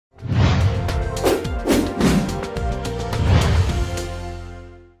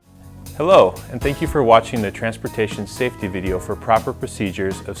Hello, and thank you for watching the transportation safety video for proper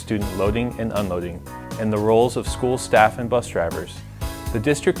procedures of student loading and unloading and the roles of school staff and bus drivers. The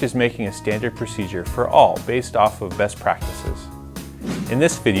district is making a standard procedure for all based off of best practices. In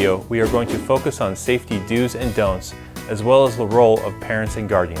this video, we are going to focus on safety do's and don'ts, as well as the role of parents and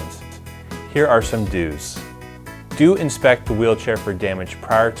guardians. Here are some do's. Do inspect the wheelchair for damage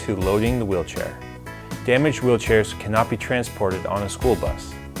prior to loading the wheelchair. Damaged wheelchairs cannot be transported on a school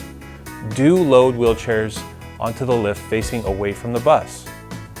bus. Do load wheelchairs onto the lift facing away from the bus.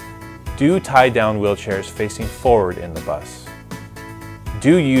 Do tie down wheelchairs facing forward in the bus.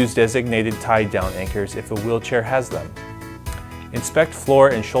 Do use designated tie down anchors if a wheelchair has them. Inspect floor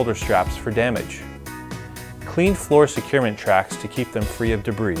and shoulder straps for damage. Clean floor securement tracks to keep them free of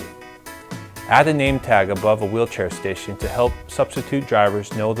debris. Add a name tag above a wheelchair station to help substitute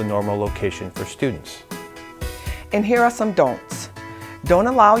drivers know the normal location for students. And here are some don'ts. Don't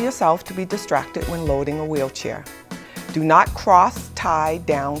allow yourself to be distracted when loading a wheelchair. Do not cross tie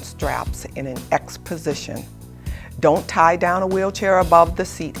down straps in an X position. Don't tie down a wheelchair above the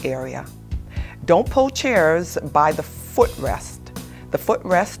seat area. Don't pull chairs by the footrest. The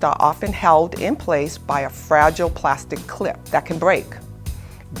footrests are often held in place by a fragile plastic clip that can break.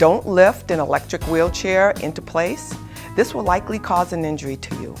 Don't lift an electric wheelchair into place. This will likely cause an injury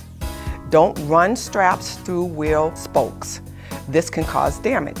to you. Don't run straps through wheel spokes. This can cause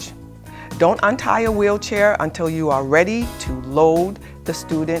damage. Don't untie a wheelchair until you are ready to load the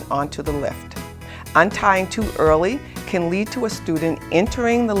student onto the lift. Untying too early can lead to a student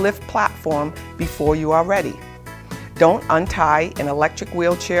entering the lift platform before you are ready. Don't untie an electric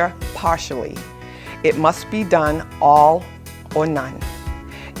wheelchair partially. It must be done all or none.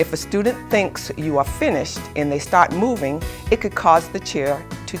 If a student thinks you are finished and they start moving, it could cause the chair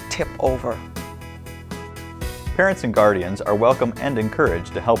to tip over. Parents and guardians are welcome and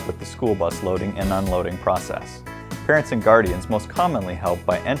encouraged to help with the school bus loading and unloading process. Parents and guardians most commonly help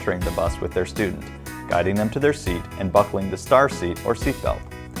by entering the bus with their student, guiding them to their seat, and buckling the star seat or seatbelt.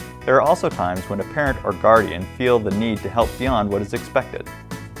 There are also times when a parent or guardian feel the need to help beyond what is expected.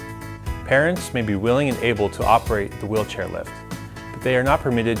 Parents may be willing and able to operate the wheelchair lift, but they are not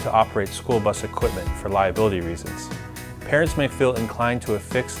permitted to operate school bus equipment for liability reasons. Parents may feel inclined to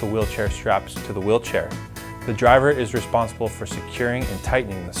affix the wheelchair straps to the wheelchair. The driver is responsible for securing and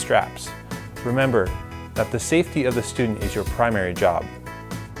tightening the straps. Remember that the safety of the student is your primary job.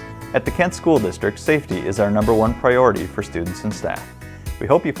 At the Kent School District, safety is our #1 priority for students and staff. We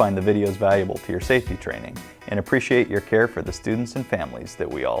hope you find the videos valuable to your safety training and appreciate your care for the students and families that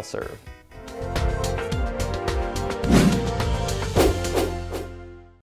we all serve.